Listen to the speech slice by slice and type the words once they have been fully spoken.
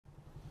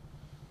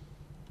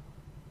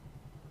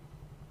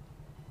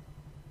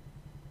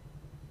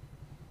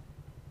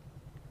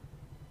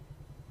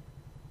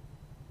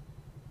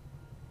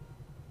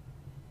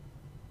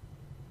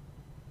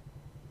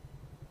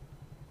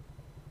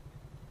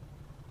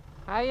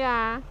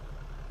Hiya.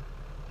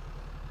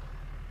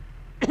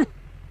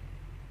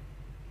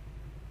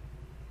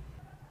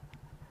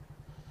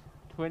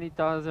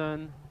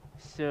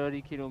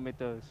 20,030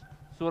 kilometers.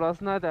 So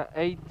last night I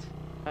ate,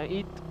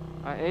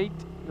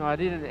 no I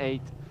didn't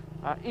eat.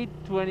 I ate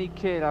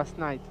 20k last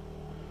night.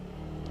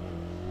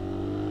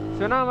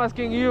 So now I'm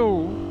asking you,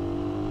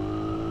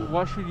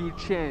 what should you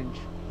change?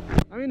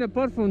 I mean,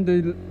 apart from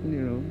the,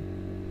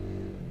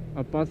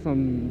 apart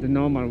from the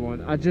normal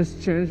one, I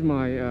just changed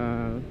my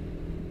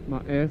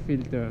my air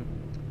filter.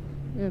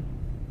 Yep.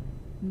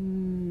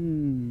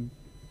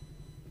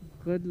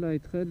 Red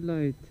light, red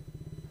light.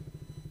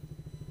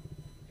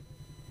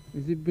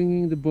 Is it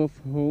bringing the buff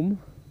home?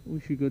 Oh,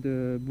 she got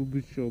a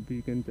Boobs shop,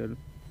 you can tell.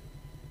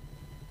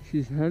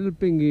 She's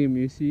helping him,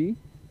 you see.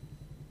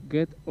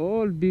 Get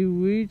all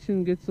bewitched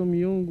and get some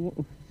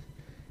young.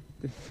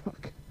 The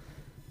fuck.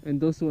 And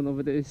those one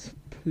over there is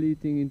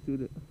splitting into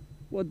the.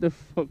 What the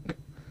fuck?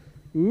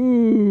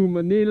 Ooh,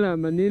 Manila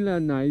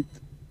night.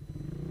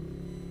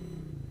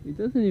 It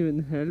doesn't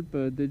even help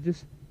her. They're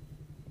just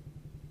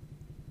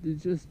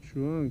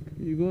drunk.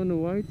 You go on the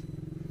white?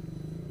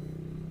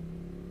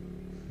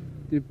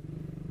 They're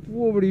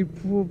probably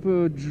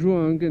proper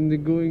drunk and they're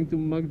going to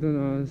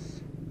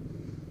McDonald's.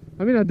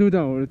 I mean, I do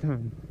that all the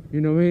time.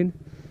 You know what I mean?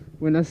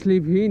 When I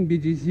sleep here in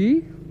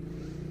BGC,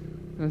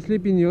 I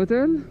sleep in the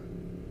hotel.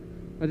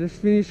 I just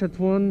finish at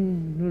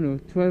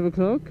 12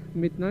 o'clock,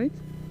 midnight.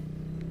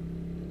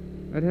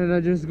 And then I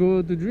just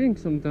go to drink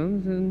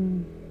sometimes,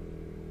 and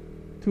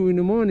 2 in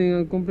the morning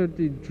I'm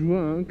completely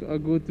drunk. I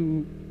go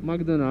to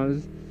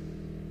McDonald's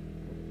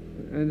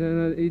and then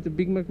I eat a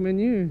Big Mac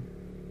menu.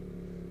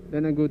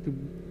 Then I go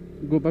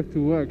back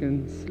to work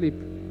and sleep.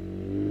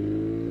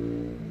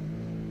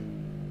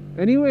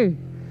 Anyway,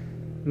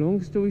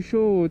 long story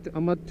short,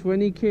 I'm at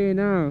 20k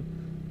now.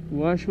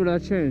 Why should I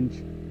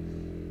change?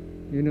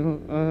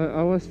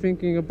 I was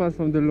thinking, apart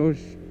from the low,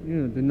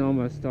 the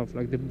normal stuff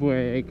like the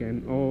brake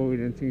and oil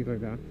and things like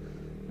that,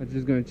 I'm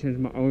just gonna change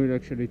my oil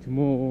actually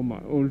tomorrow.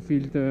 My oil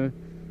filter,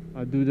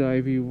 I do that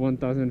every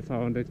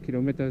 1,500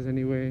 kilometers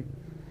anyway.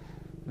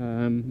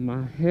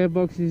 My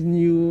hairbox is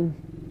new.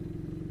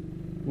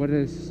 What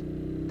else?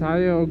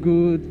 Tire are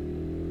good.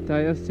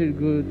 Tire still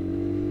good.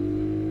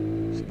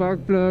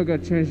 Spark plug, I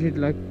changed it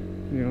like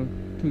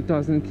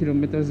 2,000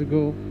 kilometers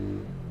ago,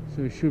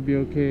 so it should be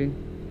okay.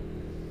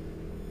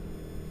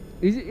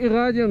 Is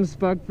Irradium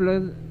spark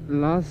plug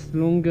last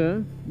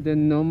longer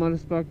than normal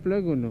spark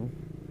plug or no?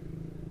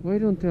 Why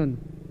don't turn?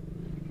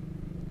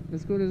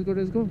 Let's go.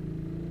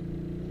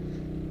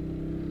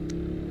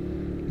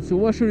 So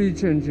what should you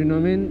change? You know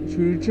what I mean? Should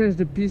you change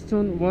the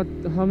piston?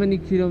 How many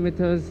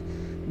kilometers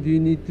do you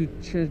need to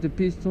change the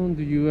piston?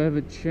 Do you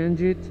ever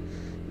change it?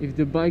 If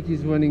the bike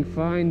is running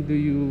fine, do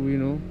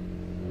you,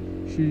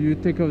 should you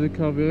take off the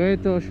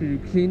carburetor? Should you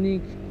clean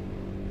it?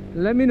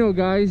 Let me know,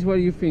 guys, what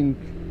you think.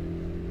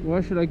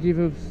 What should I give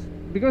up?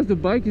 Because the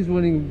bike is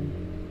running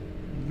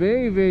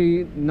very,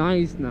 very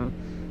nice now.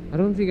 I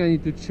don't think I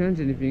need to change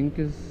anything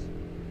because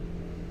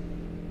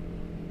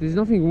there's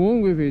nothing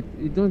wrong with it.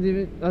 I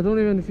don't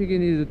even think it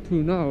needs a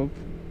tune-up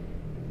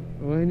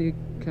or any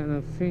kind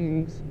of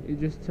things. It's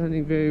just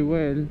turning very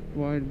well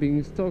while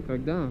being stock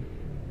like that.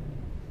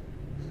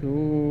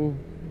 So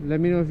let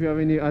me know if you have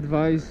any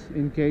advice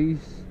in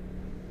case.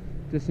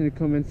 Just in the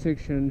comment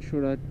section.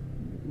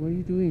 What are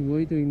you doing?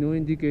 No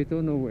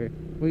indicator, nowhere.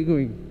 Where are you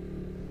going?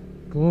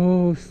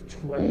 Go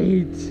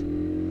straight.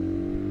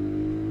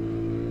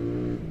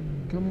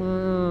 Come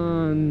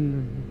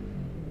on.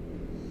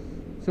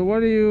 So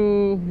what do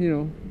you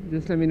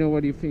just let me know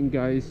what you think,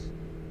 guys.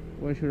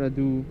 What should I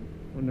do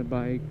on the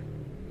bike?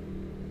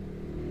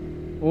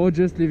 Or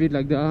just leave it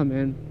like that,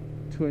 man.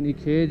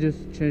 20k,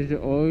 just change the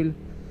oil,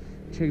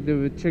 check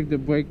the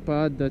brake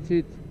pad, that's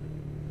it.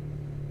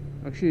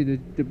 Actually,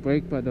 the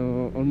brake pad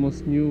are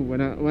almost new.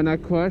 When I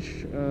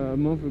crashed a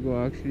month ago,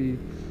 I actually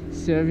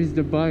serviced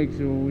the bike,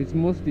 so it's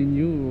mostly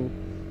new.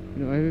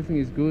 Everything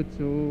is good.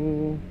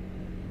 So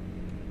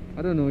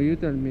I don't know. You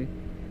tell me.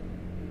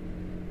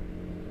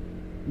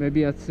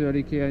 Maybe at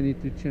 30k I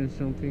need to change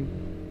something.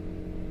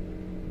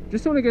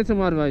 Just want to get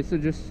some advice. So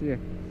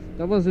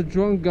that was a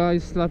drunk guy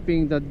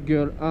slapping that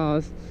girl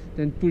ass,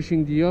 then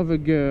pushing the other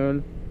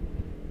girl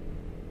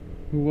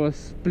who was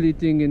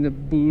splitting in the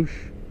bush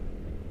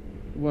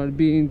while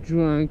being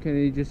drunk, and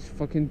he just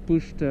fucking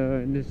pushed her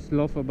and just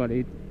laughed about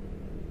it.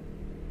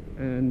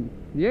 And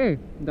yeah,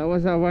 that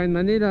was our in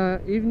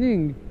Manila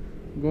evening,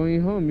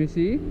 going home. You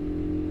see,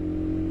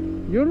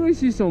 you always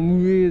see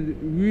some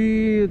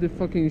weird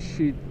fucking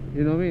shit,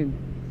 you know what I mean?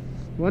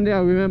 One day I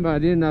remember I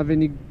didn't have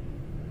any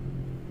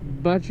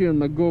battery on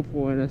my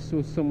GoPro and I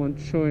saw someone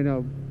showing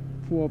up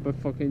proper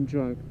fucking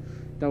drunk.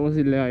 That was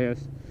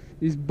hilarious.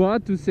 It's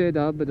bad to say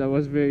that, but that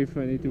was very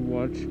funny to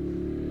watch.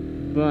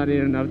 But I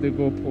didn't have the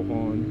GoPro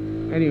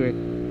on. Anyway,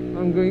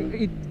 I'm going to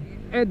eat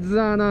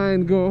Edzana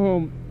and go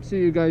home. See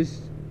you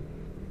guys.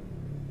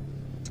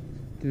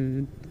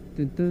 Dun,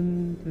 dun,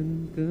 dun,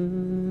 dun,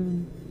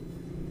 dun.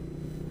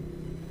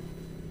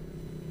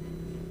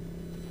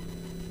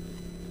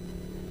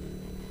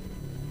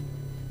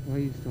 Why are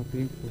you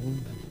stopping?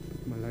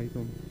 Put my light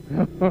on.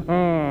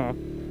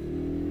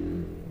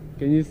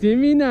 Can you see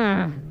me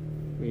now?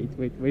 Wait.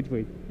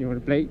 You wanna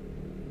play?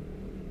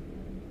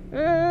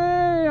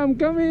 Hey, I'm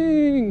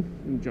coming!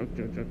 Joke.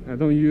 I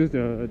don't use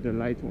the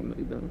light one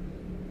like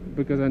that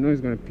because I know it's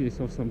gonna piss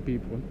off some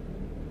people.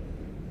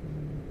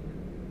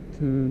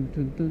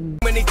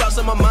 Many thoughts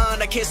on my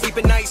mind, I can't sleep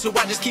at night, so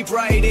I just keep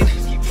writing.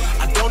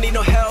 I don't need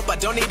no help, I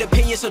don't need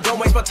opinions, so don't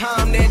waste my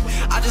time then.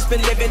 I just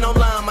been living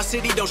online, my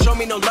city don't show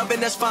me no love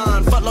and that's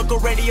fine. Fuck local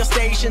radio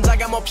stations, I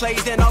got more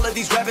plays than all of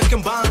these rappers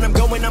combined. I'm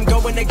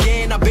going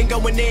again, I've been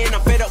going in,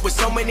 I'm fed up with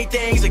so many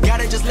things. I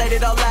gotta just let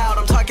it all out,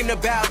 I'm talking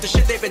about the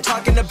shit they've been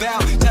talking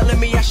about. Telling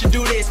me I should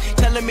do this,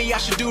 telling me I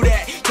should do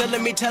that.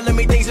 Telling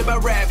me things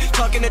about rap.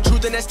 Talking the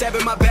truth and that stab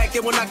in my back, they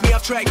will knock me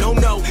off track.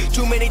 No,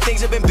 too many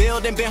things have been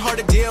building, been hard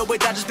to deal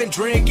with, I just been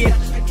drinking.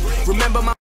 Remember my